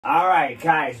All right,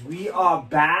 guys, we are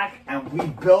back and we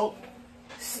built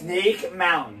Snake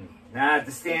Mountain. Now I have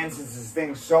to stand since this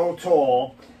thing's so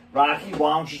tall. Rocky,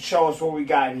 why don't you show us what we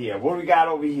got here? What do we got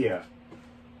over here?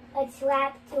 A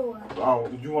trap door.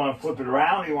 Oh, you want to flip it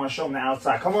around or you want to show them the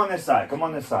outside? Come on this side. Come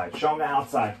on this side. Show them the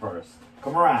outside first.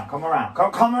 Come around. Come around.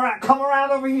 Come around. Come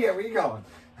around over here. Where you going?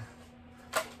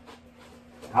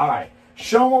 All right.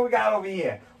 Show them what we got over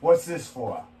here. What's this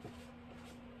for?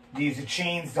 These are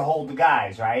chains to hold the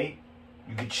guys, right?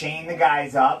 You can chain the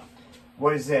guys up.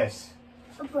 What is this?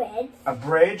 A bridge. A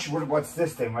bridge? What's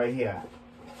this thing right here?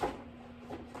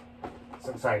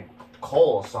 Looks like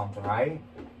coal or something, right?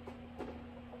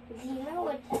 Do you know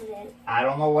what that is? I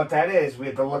don't know what that is. We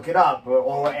have to look it up.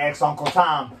 Or ask Uncle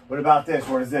Tom. What about this?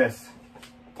 What is this?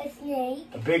 A snake.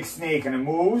 A big snake and it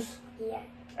moves? Yeah.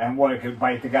 And what, it could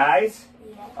bite the guys?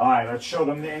 Yeah. Alright, let's show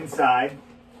them the inside.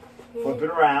 Flip it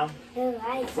around.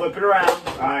 Right. Flip it around.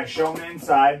 Alright, show them the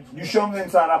inside. You show them the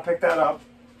inside, I'll pick that up.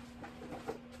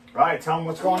 Alright, tell them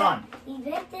what's going on. We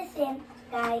put this in,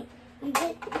 guys. We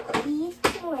put these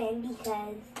two in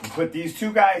because... You put these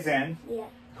two guys in. Yeah.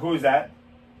 Who's that?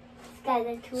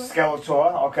 Skeletor.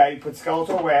 Skeletor. Okay, you put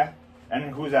Skeletor where?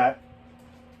 And who's that?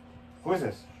 Who is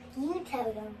this? You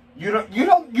tell them.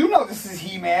 You know this is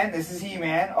He-Man. This is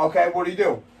He-Man. Okay, what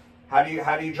do? How do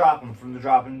you drop him from the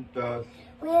dropping the...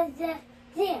 Where's the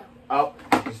jail? Oh,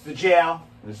 this is the jail.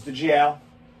 This is the jail.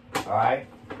 Alright.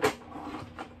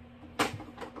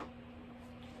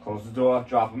 Close the door,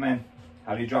 drop him in.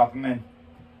 How do you drop him in?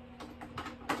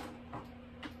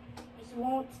 He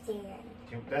won't stand.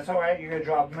 That's alright, you're gonna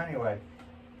drop him anyway.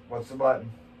 What's the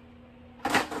button?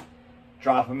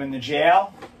 Drop him in the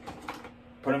jail.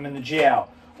 Put him in the jail.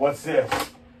 What's this?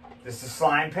 This is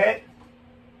slime pit?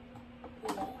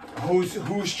 Yeah.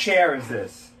 Whose chair is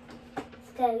this?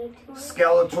 Skeletor.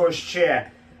 Skeletor's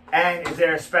chair. And is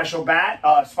there a special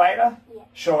spider? Yeah.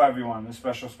 Show everyone the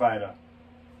special spider.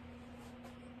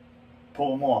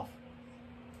 Pull him off.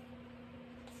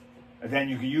 And then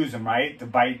you can use him, right? To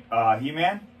bite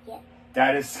He-Man? Yeah.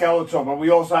 That is Skeletor, but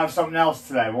we also have something else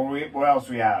today. What else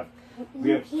we have?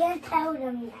 You can't tell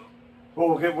them that.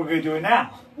 Well, we're going to do it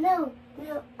now. No,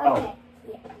 okay. Oh.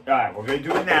 Yeah. Alright, we're going to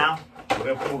do it now.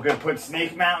 We're going to put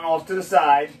Snake Mountain off to the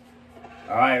side.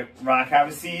 Alright, Rock, have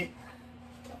a seat.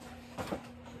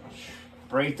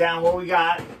 Break down what we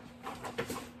got.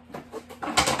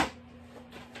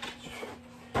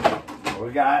 What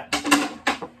we got?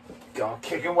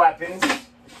 Kicking weapons.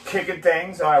 Kicking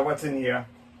things. Alright, what's in here?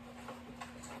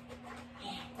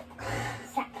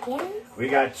 Shotguns. We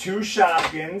got 2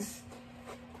 shotguns.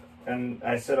 And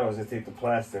I said I was going to take the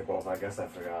plastic off. I guess I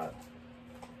forgot.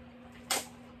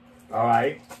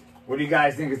 Alright. What do you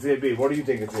guys think it's going to be? What do you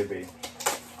think it's going to be?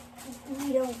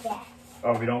 We don't guess.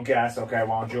 Oh, we don't guess? Okay,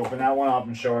 why don't you open that one up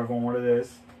and show everyone what it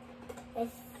is?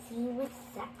 Let's see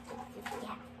what's up.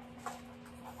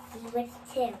 See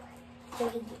what's 2.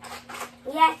 So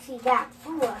we actually got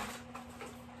 4.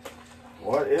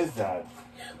 What is that?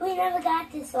 We never got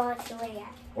this one to Rad.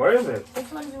 What is it?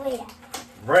 This one's Rad.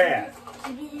 Rad.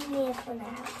 Keep it in there for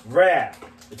now. Rad.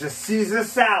 It's a Caesar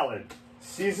salad.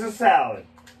 Caesar salad.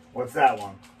 What's that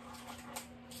one?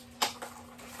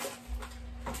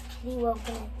 Can you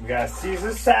open it? We got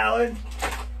Caesar salad.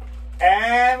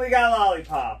 And we got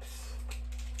lollipops.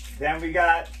 Then we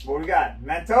got, what we got?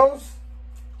 Mentos?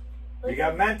 We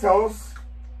got Mentos.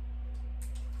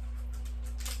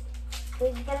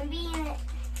 Who's gonna be in it?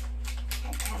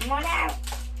 Come on out.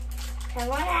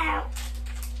 Come on out.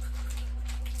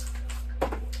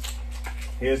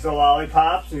 Here's the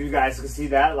lollipops, so you guys can see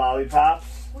that, lollipops.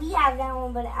 We have that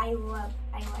one, but I like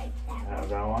that one. Have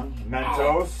that one.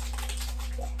 Mentos.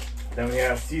 Then we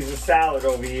have Caesar salad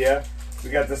over here. We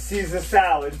got the Caesar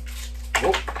salad.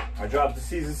 Whoop, I dropped the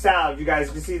Caesar salad. You guys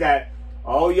can see that.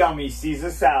 Oh, yummy,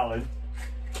 Caesar salad.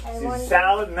 Caesar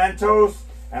salad, Mentos,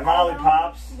 and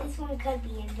lollipops. This one could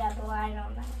be a double, I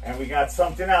don't know. And we got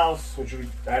something else, which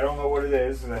I don't know what it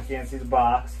is, because I can't see the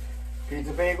box.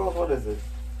 Pizza bagels, what is it?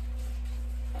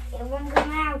 It won't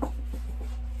come out.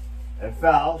 It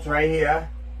fell, it's right here.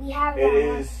 We have It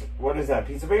is, what is that,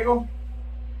 pizza bagel?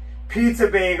 Pizza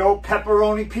bagel,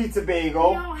 pepperoni pizza bagel.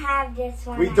 We don't have this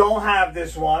one. We don't have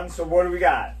this one, so what do we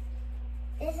got?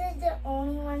 This is the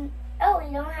only one. Oh,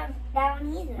 we don't have that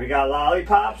one either. We got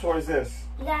lollipops, what is this?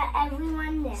 We got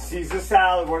everyone there. Caesar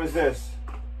salad, what is this?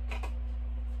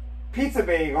 Pizza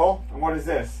bagel, and what is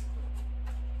this?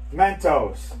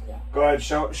 Mentos. Yeah. Go ahead,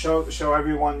 show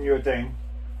everyone your thing.